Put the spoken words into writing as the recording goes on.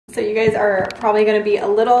So you guys are probably gonna be a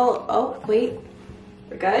little, oh wait,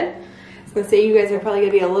 we're good? I was gonna say you guys are probably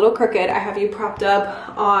gonna be a little crooked. I have you propped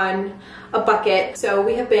up on a bucket. So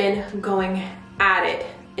we have been going at it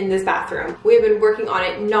in this bathroom. We've been working on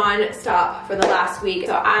it non-stop for the last week.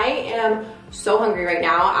 So I am so hungry right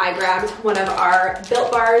now. I grabbed one of our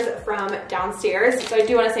Built Bars from downstairs. So I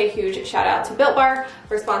do want to say a huge shout out to Built Bar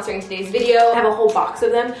for sponsoring today's video. I have a whole box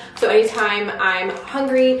of them. So anytime I'm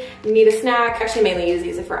hungry, need a snack, I actually mainly use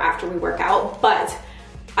these for after we work out, but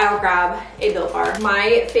I'll grab a Built Bar.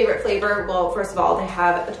 My favorite flavor, well, first of all, they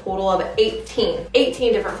have a total of 18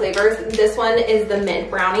 different flavors. This one is the mint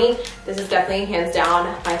brownie. This is definitely hands down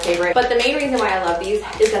my favorite. But the main reason why I love these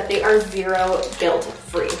is that they are zero guilt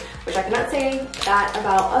free, which I cannot say that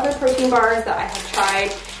about other protein bars that I have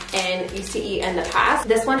tried and used to eat in the past.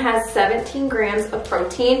 This one has 17 grams of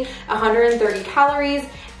protein, 130 calories,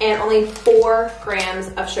 and only 4 grams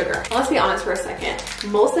of sugar. Let's be honest for a second.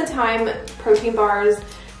 Most of the time, protein bars,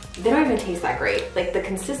 they don't even taste that great. Like the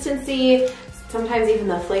consistency, sometimes even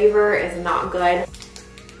the flavor is not good.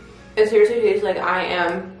 It seriously tastes like I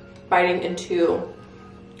am biting into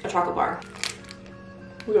a chocolate bar.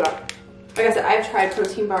 Look at that. Like I said, I've tried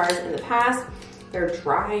protein bars in the past. They're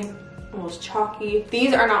dry, almost chalky.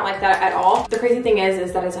 These are not like that at all. The crazy thing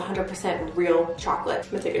is that it's 100% real chocolate.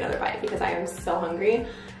 I'm gonna take another bite because I am so hungry.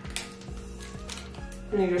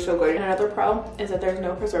 And these are so good. And another pro is that there's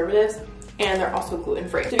no preservatives and they're also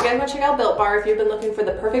gluten-free. So if you guys wanna check out Built Bar, if you've been looking for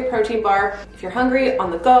the perfect protein bar, if you're hungry, on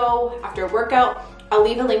the go, after a workout, I'll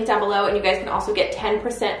leave a link down below and you guys can also get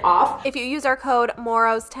 10% off. If you use our code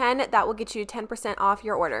MORROWS10, that will get you 10% off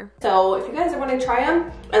your order. So if you guys are wanting to try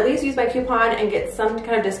them, at least use my coupon and get some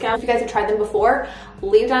kind of discount. If you guys have tried them before,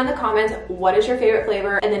 leave down in the comments what is your favorite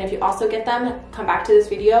flavor. And then if you also get them, come back to this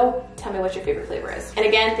video, tell me what your favorite flavor is. And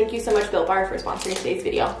again, thank you so much Built Bar for sponsoring today's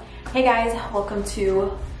video. Hey guys, welcome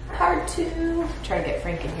to part 2. I'm trying to get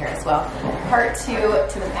Frank in here as well. Part 2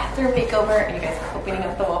 to the bathroom makeover, and you guys are opening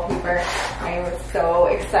up the wallpaper. I am so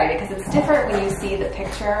excited because it's different when you see the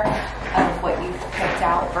picture of what you've picked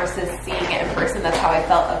out versus seeing it in person. That's how I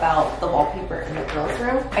felt about the wallpaper in the girls'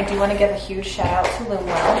 room. I do want to give a huge shout out to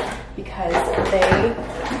Lumwell because they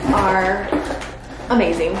are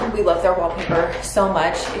amazing. We love their wallpaper so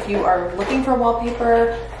much. If you are looking for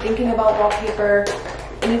wallpaper, thinking about wallpaper,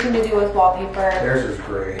 anything to do with wallpaper, theirs is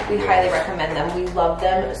great. We highly recommend them. We love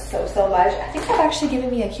them so much. I think they've actually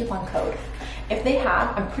given me a coupon code. If they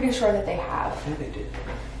have, I'm pretty sure that they have. I think they did.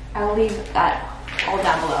 I'll leave that all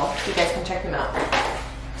down below. You guys can check them out.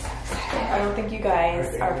 I don't think you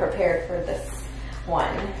guys are prepared for this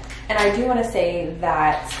one. And I do want to say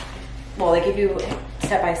that, well, they give you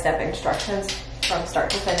step-by-step instructions from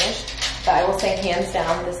start to finish. But I will say hands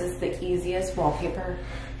down, this is the easiest wallpaper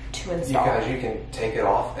to install. Because you can take it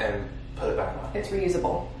off and put it back on. It's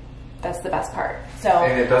reusable. That's the best part. So,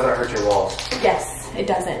 and it doesn't hurt your walls. Yes, it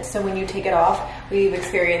doesn't. So when you take it off, we've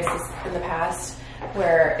experienced this in the past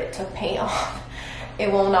where it took paint off.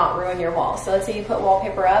 It will not ruin your wall. So let's say you put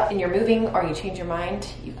wallpaper up and you're moving or you change your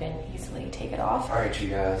mind, you can easily take it off. All right, you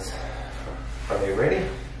guys, are they ready?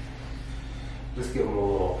 Just give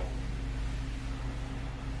them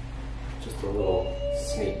just a little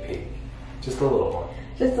sneak peek. Just a little one.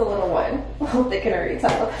 Just a little one. Well, they can already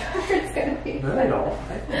tell what it's gonna be. No, they don't.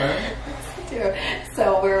 They do.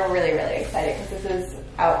 So we're really excited because this is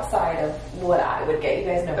outside of what I would get. You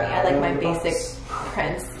guys know me. I like my basic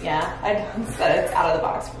prints. Yeah, I don't set it out of the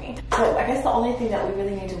box for me. So I guess the only thing that we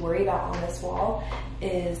really need to worry about on this wall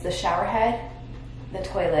is the shower head, the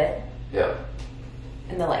toilet, yeah,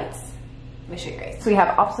 and the lights. Let me show you guys. So we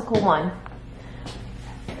have obstacle 1,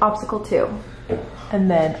 obstacle 2,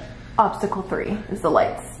 and then obstacle 3 is the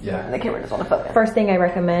lights. Yeah. And the camera doesn't want to focus. First thing I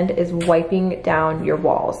recommend is wiping down your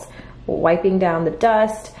walls. Wiping down the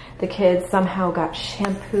dust. The kids somehow got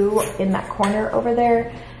shampoo in that corner over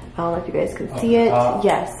there. I don't know if you guys can see it.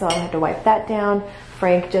 Yes, so I'm gonna have to wipe that down.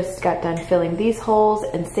 Frank just got done filling these holes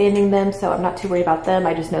and sanding them, so I'm not too worried about them.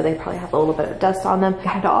 I just know they probably have a little bit of dust on them.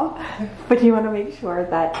 Kind of. But you wanna make sure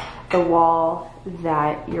that the wall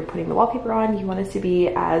that you're putting the wallpaper on, you want it to be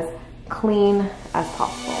as clean as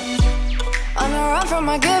possible. On the run from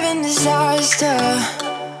my given disaster,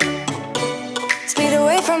 speed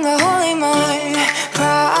away from the holy mind,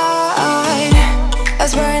 pride. I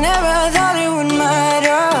swear I never thought it would matter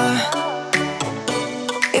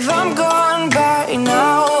if I'm gone by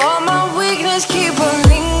now. All my weakness keep on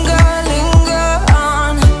linger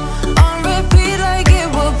on repeat like it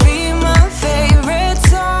will be my favorite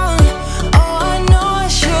song. Oh, I know I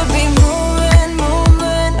should be moving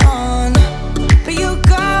on, but you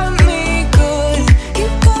got me good, you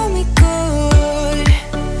got me good.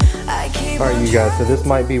 I keep Alright, you guys, so this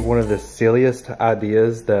might be one of the silliest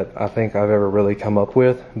ideas that I think I've ever really come up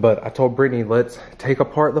with, but I told Brittany, let's take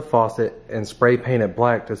apart the faucet and spray paint it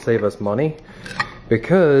black to save us money,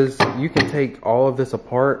 because you can take all of this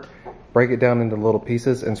apart, break it down into little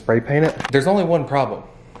pieces and spray paint it. There's only one problem.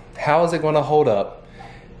 How is it going to hold up?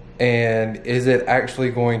 And is it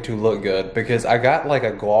actually going to look good? Because I got like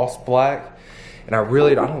a gloss black, and I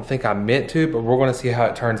don't think I meant to, but we're gonna see how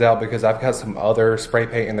it turns out, because I've got some other spray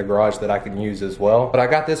paint in the garage that I can use as well. But I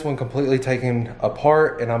got this one completely taken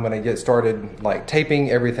apart, and I'm gonna get started like taping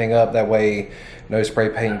everything up. That way no spray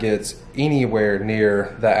paint gets anywhere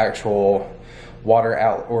near the actual water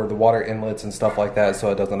out or the water inlets and stuff like that,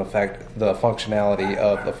 so it doesn't affect the functionality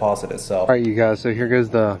of the faucet itself. All right, you guys, so here goes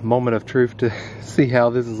the moment of truth to see how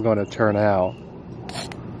this is gonna turn out.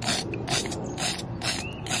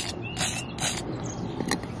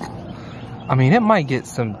 I mean, it might get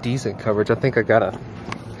some decent coverage. I think I'm gonna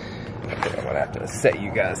have to set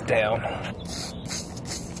you guys down.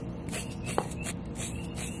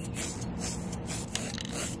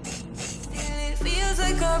 It feels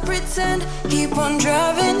like I pretend, keep on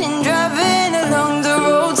driving and driving along the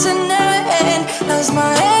road tonight. Lost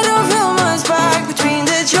my head over my back between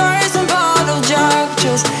the jars and bottle jack.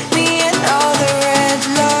 Just me and all the red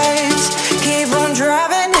lights. Keep on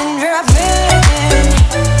driving and driving.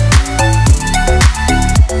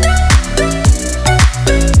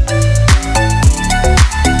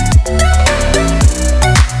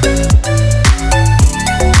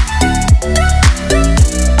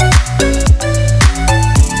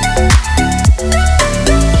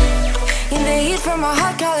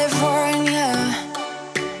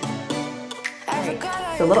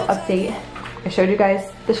 So a little update. I showed you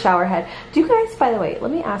guys the shower head. Do you guys, by the way,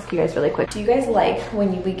 let me ask you guys really quick. Do you guys like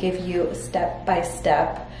when we give you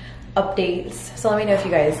step-by-step updates? So let me know if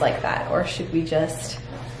you guys like that, or should we just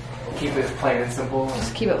keep it plain and simple?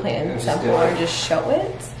 Just keep it plain and simple and just show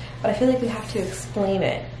it? But I feel like we have to explain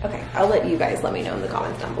it. Okay, I'll let you guys let me know in the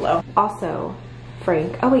comments down below. Also,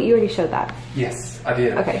 Frank, oh wait, you already showed that. Yes, I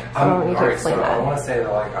did. Okay, so I don't need to explain that. I want to say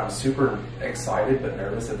that like I'm super excited but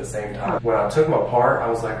nervous at the same time. When I took them apart, I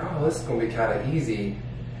was like, oh, this is gonna be kind of easy.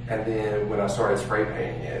 And then when I started spray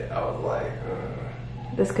painting it, I was like,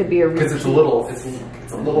 this could be a repeat. Because it's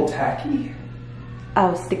a little tacky.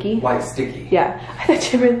 Oh, sticky? Like sticky. Yeah, I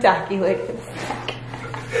thought you meant tacky, like it's tacky.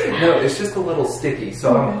 No, it's just a little sticky.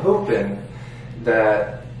 So I'm hoping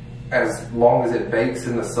that as long as it bakes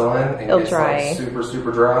in the sun and gets like super, super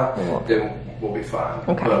dry, then we'll be fine.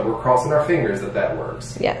 Okay. But we're crossing our fingers that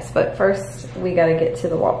works. Yes, but first we gotta get to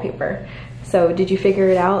the wallpaper. So did you figure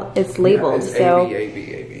it out? It's labeled. Yeah, it's so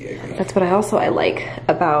A-B. That's what I like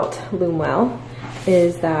about Loomwell,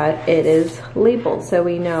 is that it is labeled, so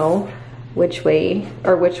we know which way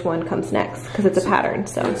or which one comes next, because it's a pattern.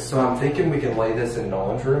 So I'm thinking we can lay this in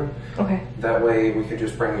Nolan's room. Okay. That way we could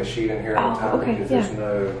just bring the sheet in here anytime, because there's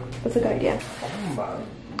no. That's a good idea. Oh my.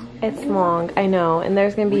 It's long, I know, and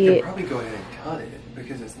there's gonna be. We could probably go ahead and cut it,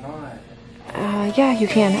 because it's not. Yeah, you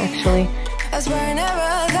can actually. I swear I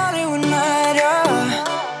never thought it would matter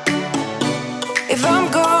if I'm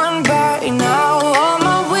gone by now. All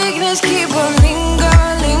my weakness keep on linger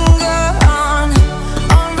on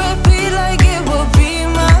repeat, like it will be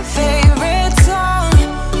my favorite song.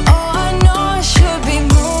 Oh, I know I should be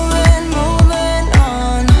moving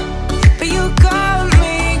on, but you got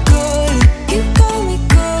me good, you got me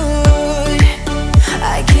good.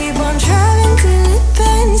 I keep on driving till it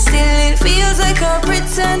bends, still it feels like I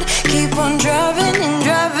pretend. Keep on driving and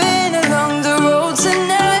driving along the road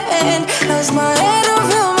tonight. Lost my head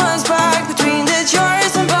over my back between the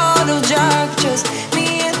jars and bottle jack. Just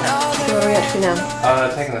me and all the. So where are we up to now?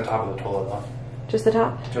 Taking the top of the toilet off. Just the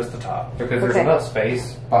top? Just the top. Because there's enough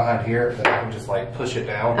space behind here that I can just like push it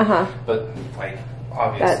down. But like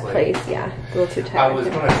obviously. That place, yeah. A little too tight. I was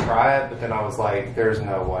gonna try it, but then I was like, there's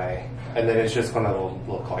no way. And then it's just gonna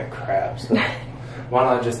look like crap. So why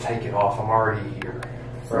not just take it off? I'm already here.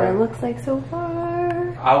 Right? What it looks like so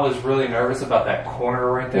far. I was really nervous about that corner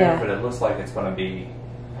right there, but it looks like it's gonna be.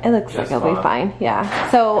 It looks like it'll be fine, yeah.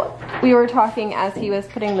 So we were talking as he was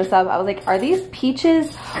putting this up. I was like, are these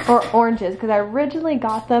peaches or oranges? Because I originally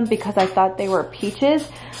got them because I thought they were peaches.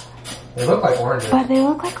 They look like oranges. But they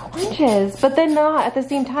look like oranges. But then not at the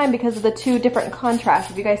same time, because of the two different contrasts.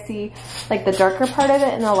 If you guys see like the darker part of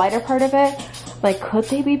it and the lighter part of it, like could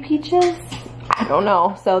they be peaches? I don't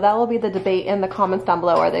know. So that will be the debate in the comments down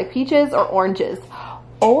below. Are they peaches or oranges?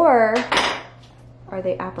 Or are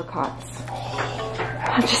they apricots?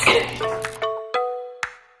 I'm just kidding.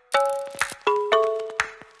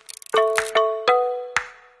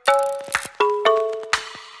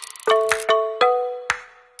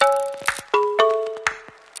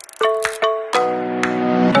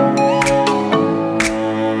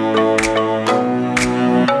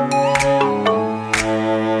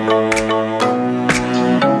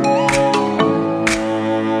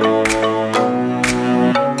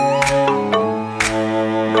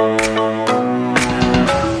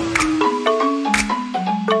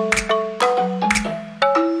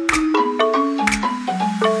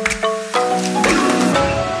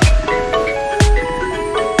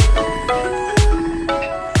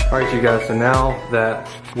 Alright you guys, so now that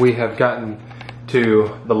we have gotten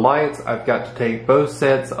to the lights, I've got to take both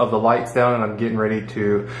sets of the lights down, and I'm getting ready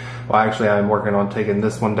to, well actually I'm working on taking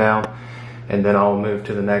this one down, and then I'll move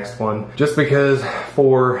to the next one. Just because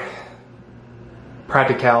for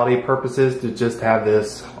practicality purposes, to just have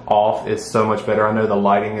this off is so much better. I know the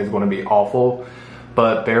lighting is going to be awful,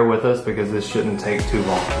 but bear with us because this shouldn't take too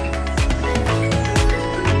long.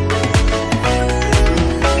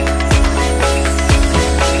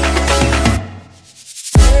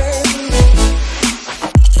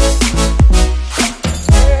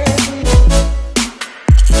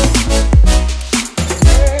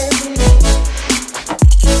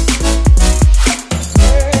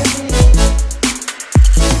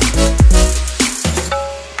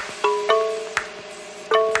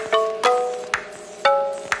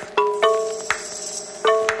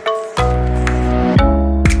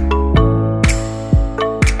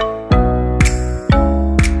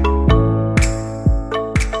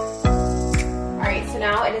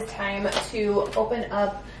 To open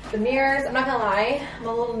up the mirrors. I'm not gonna lie, I'm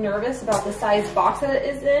a little nervous about the size box that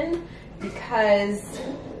it is in, because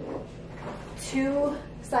 2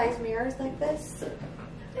 size mirrors like this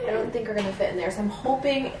I don't think are gonna fit in there, so I'm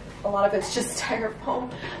hoping a lot of it's just styrofoam,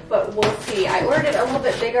 but we'll see. I ordered it a little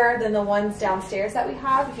bit bigger than the ones downstairs that we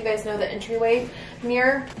have. If you guys know the entryway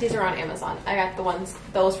mirror, these are on Amazon. I got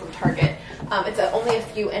those from Target. It's only a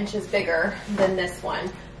few inches bigger than this one.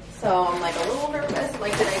 So I'm like a little nervous,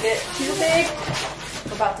 like did I get too big?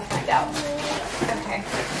 We're about to find out. Okay.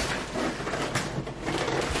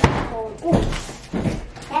 Oh,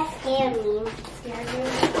 that scared me.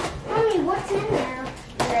 Mommy, what's in there?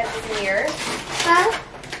 There's mirrors. Huh?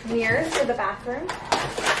 Mirrors for the bathroom.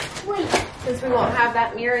 Wait. Since we won't have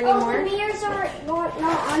that mirror anymore. Oh, the mirrors are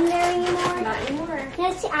not on there anymore? Not anymore.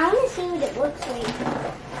 Yes, I want to see what it looks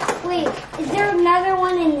like. Wait, is there another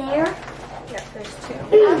one in there? Yep, there's 2.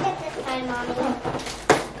 I'll get this time, Mommy.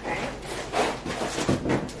 Okay.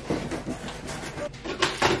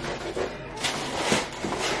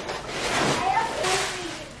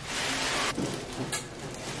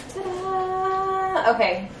 Ta-da!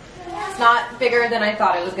 Okay. It's not bigger than I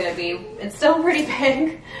thought it was going to be. It's still pretty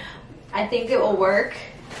big. I think it will work.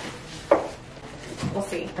 We'll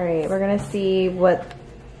see. All right, we're going to see what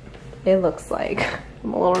it looks like.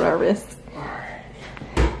 I'm a little nervous.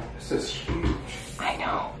 This is huge. I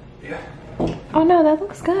know. Yeah. Oh no, that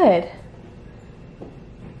looks good.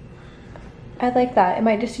 I like that. It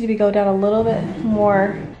might just need to go down a little bit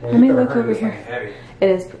more. Let me look over here. Heavy. It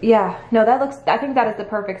is, yeah. No, that looks, I think that is the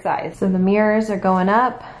perfect size. So the mirrors are going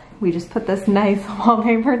up. We just put this nice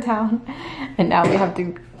wallpaper down, and now we have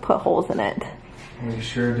to put holes in it. We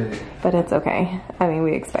sure did. But it's okay. I mean,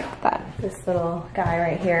 we expected that. This little guy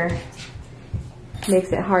right here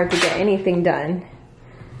makes it hard to get anything done.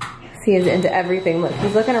 He is into everything. Look,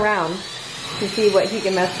 he's looking around to see what he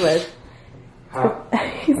can mess with. Huh?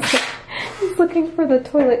 He's looking for the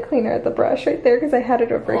toilet cleaner, the brush right there, because I had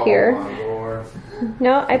it over here. Oh my Lord.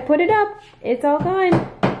 No, I put it up. It's all gone.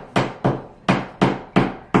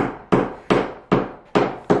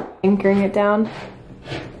 Anchoring it down.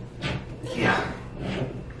 Yeah.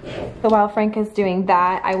 So while Frank is doing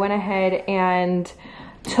that, I went ahead and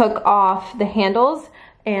took off the handles,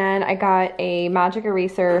 and I got a magic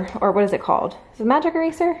eraser, or what is it called? Is it magic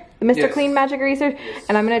eraser? The Mr. Yes. Clean magic eraser. Yes.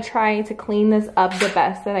 And I'm gonna try to clean this up the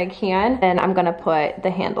best that I can. And I'm gonna put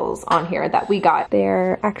the handles on here that we got.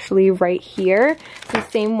 They're actually right here. The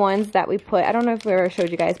same ones that we put, I don't know if we ever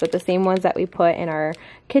showed you guys, but the same ones that we put in our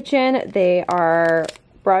kitchen. They are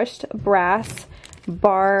brushed brass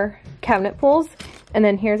bar cabinet pulls. And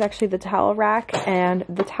then here's actually the towel rack and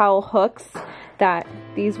the towel hooks that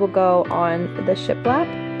these will go on the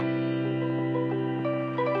shiplap.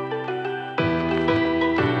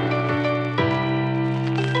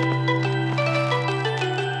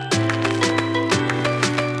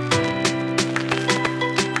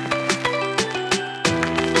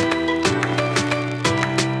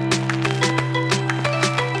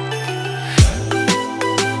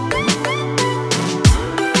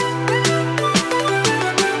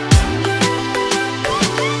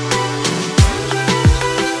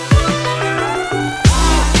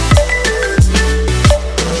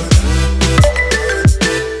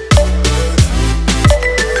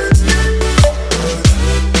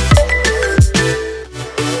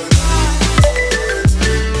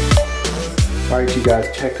 You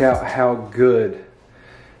guys, check out how good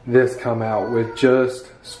this come out with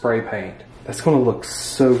just spray paint. That's gonna look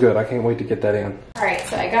so good. I can't wait to get that in. All right,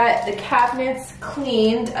 so I got the cabinets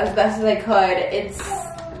cleaned as best as I could.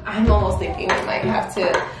 I'm almost thinking we might have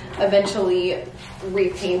to eventually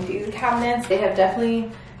repaint these cabinets. They have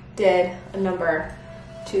definitely did a number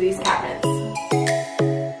to these cabinets.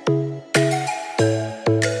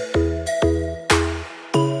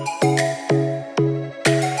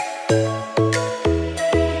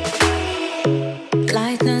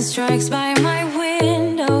 Lightning strikes by my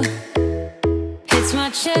window, hits my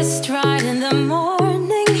chest right in the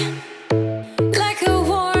morning, like a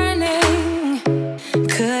warning.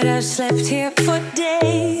 Could have slept here for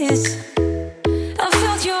days. I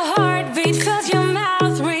felt your heartbeat, felt your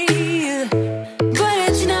mouth breathe, but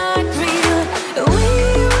it's not real. We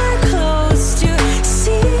were close to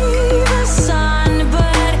see the sun,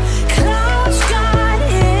 but clouds got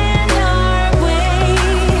in our way,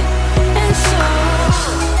 and so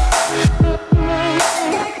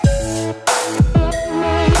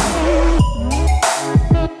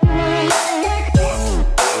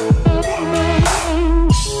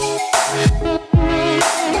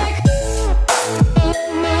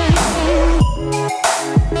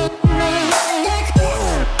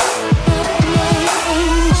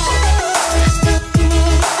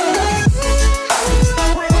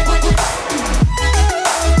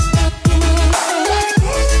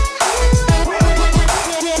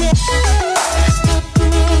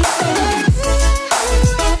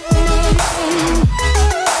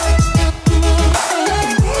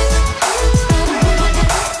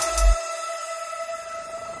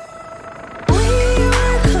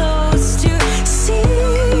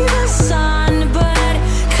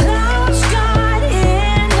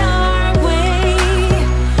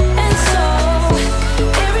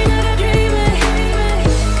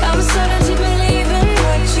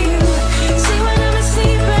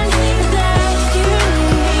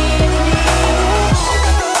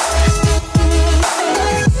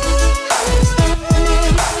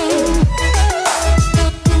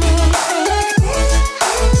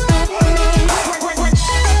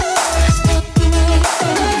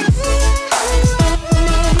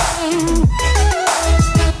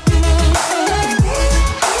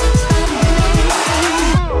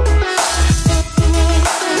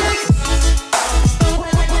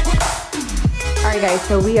guys,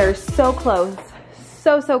 so we are so close,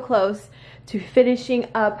 so close to finishing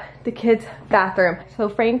up the kids' bathroom. So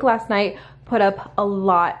Frank last night put up a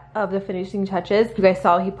lot of the finishing touches. You guys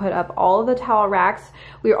saw he put up all of the towel racks.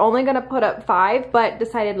 We were only gonna put up 5, but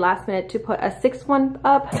decided last minute to put a 6th one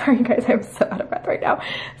up. Sorry guys, I'm so out of breath right now.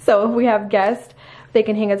 So if we have guests, they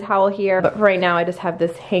can hang a towel here, but right now I just have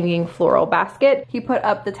this hanging floral basket. He put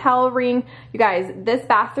up the towel ring. You guys, this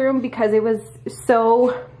bathroom, because it was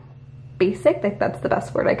so basic, like that's the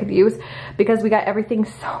best word I could use, because we got everything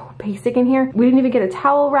so basic in here. We didn't even get a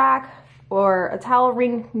towel rack or a towel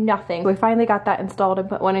ring, nothing. We finally got that installed and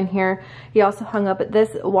put one in here. He also hung up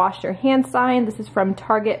this wash your hand sign. This is from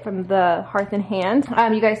Target, from the Hearth and Hand.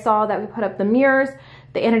 You guys saw that we put up the mirrors.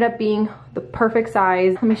 They ended up being the perfect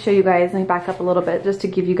size. Let me show you guys, let me back up a little bit just to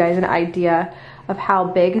give you guys an idea of how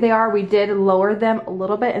big they are. We did lower them a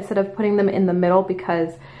little bit instead of putting them in the middle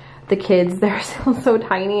because the kids, they're still so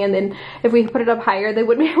tiny, and then if we put it up higher, they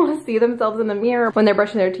wouldn't be able to see themselves in the mirror when they're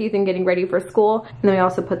brushing their teeth and getting ready for school. And then we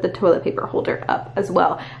also put the toilet paper holder up as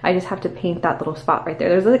well. I just have to paint that little spot right there.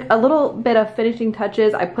 There's like a little bit of finishing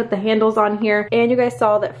touches. I put the handles on here, and you guys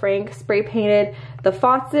saw that Frank spray painted the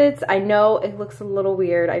faucets. I know it looks a little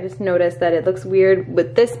weird. I just noticed that it looks weird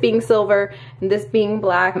with this being silver and this being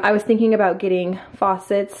black. I was thinking about getting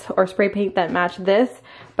faucets or spray paint that match this,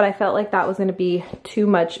 but I felt like that was gonna be too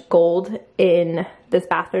much gold in this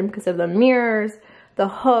bathroom because of the mirrors, the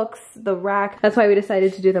hooks, the rack. That's why we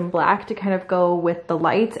decided to do them black to kind of go with the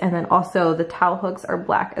lights, and then also the towel hooks are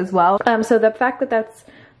black as well. So the fact that that's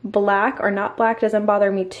black or not black doesn't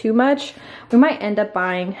bother me too much. We might end up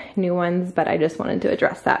buying new ones, but I just wanted to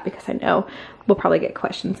address that because I know we'll probably get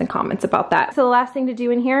questions and comments about that. So the last thing to do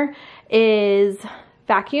in here is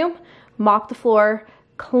vacuum, mop the floor,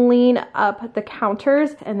 clean up the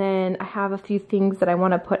counters, and then I have a few things that I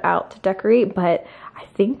want to put out to decorate, but I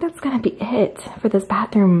think that's gonna be it for this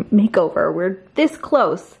bathroom makeover. We're this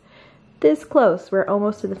close, we're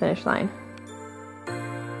almost to the finish line.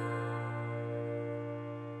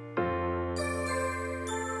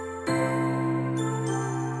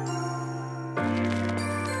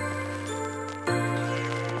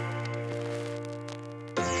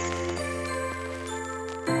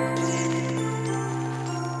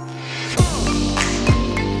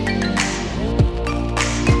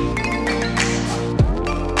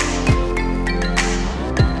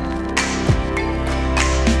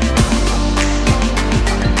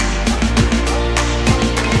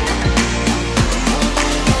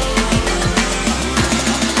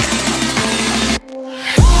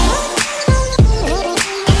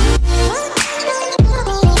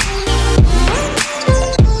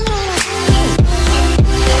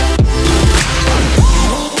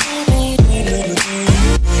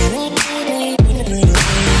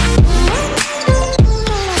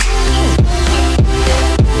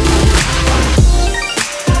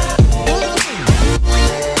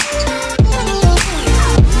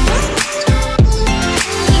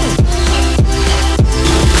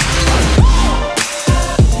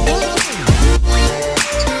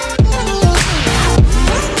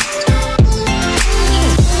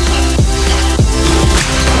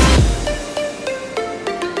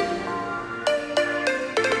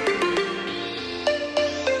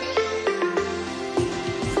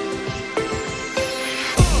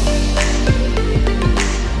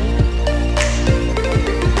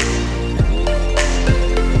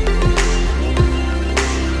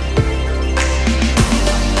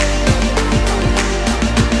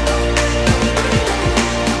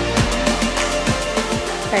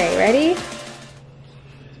 Okay, ready?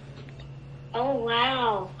 Oh,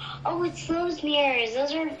 wow. Oh, it's those mirrors.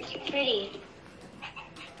 Those are pretty.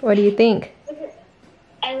 What do you think?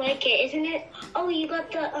 I like it, isn't it? Oh, you got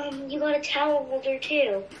the you got a towel holder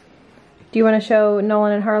too. Do you want to show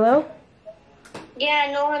Nolan and Harlow?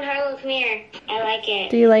 Yeah, Nolan, Harlow, come here. I like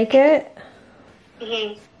it. Do you like it?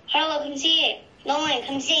 Harlow, come see it. Nolan,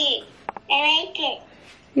 come see it. I like it.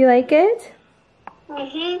 You like it?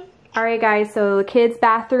 Mhm. All right, guys, so the kids'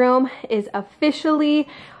 bathroom is officially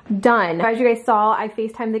done. As you guys saw, I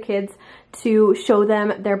FaceTimed the kids to show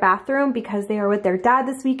them their bathroom because they are with their dad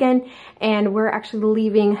this weekend and we're actually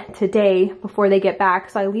leaving today before they get back.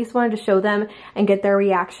 So I at least wanted to show them and get their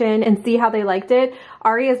reaction and see how they liked it.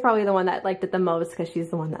 Aria is probably the one that liked it the most because she's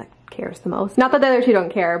the one that cares the most. Not that the other two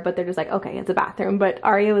don't care, but they're just like, okay, it's a bathroom. But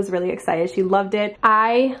Aria was really excited. She loved it.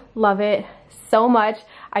 I love it so much.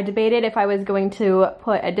 I debated if I was going to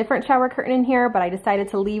put a different shower curtain in here, but I decided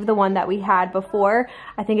to leave the one that we had before.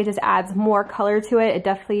 I think it just adds more color to it. It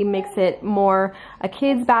definitely makes it more a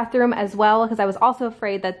kid's bathroom as well, because I was also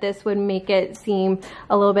afraid that this would make it seem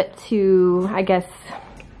a little bit too, I guess,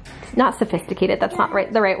 not sophisticated. That's not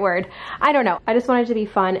the right word. I don't know. I just wanted it to be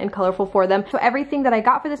fun and colorful for them. So everything that I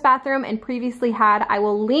got for this bathroom and previously had, I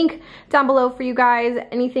will link down below for you guys,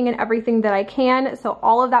 anything and everything that I can. So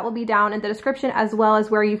all of that will be down in the description, as well as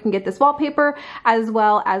where you can get this wallpaper, as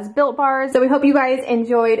well as Built Bars. So we hope you guys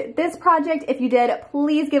enjoyed this project. If you did,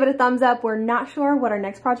 please give it a thumbs up. We're not sure what our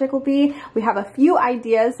next project will be. We have a few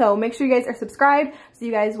ideas, so make sure you guys are subscribed so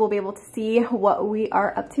you guys will be able to see what we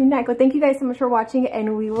are up to next. But thank you guys so much for watching,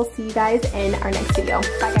 and we will see you guys in our next video.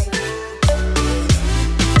 Bye, guys.